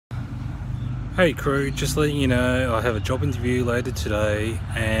Hey crew, just letting you know I have a job interview later today,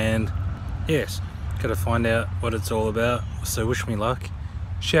 and yes, gotta find out what it's all about, so wish me luck.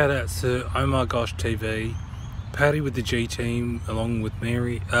 Shout outs to OmargoshTV, Patty with the G team along with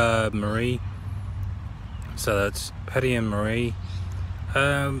Marie, so that's Patty and Marie.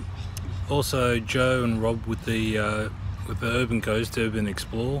 Also Joe and Rob with the Urban Ghost, Urban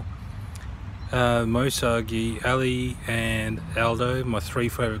Explore. Sargi, Ali and Aldo, my three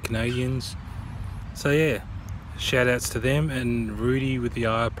favourite Canadians. So yeah, shout outs to them, and Rudy with the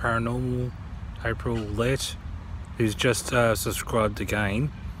paranormal, April Let, who's just subscribed again.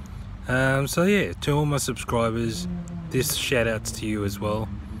 So yeah, to all my subscribers, this shout outs to you as well.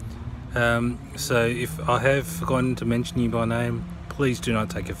 So if I have forgotten to mention you by name, please do not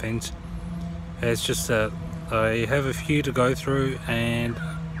take offence. It's just that I have a few to go through and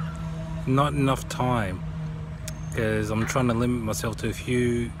not enough time, because I'm trying to limit myself to a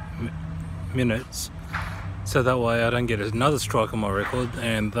few minutes, so that way I don't get another strike on my record,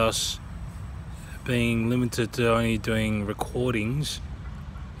 and thus being limited to only doing recordings,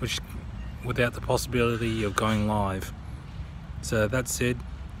 which without the possibility of going live. So that said,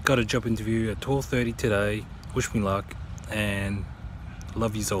 got a job interview at 12:30 today. Wish me luck and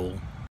love yous all.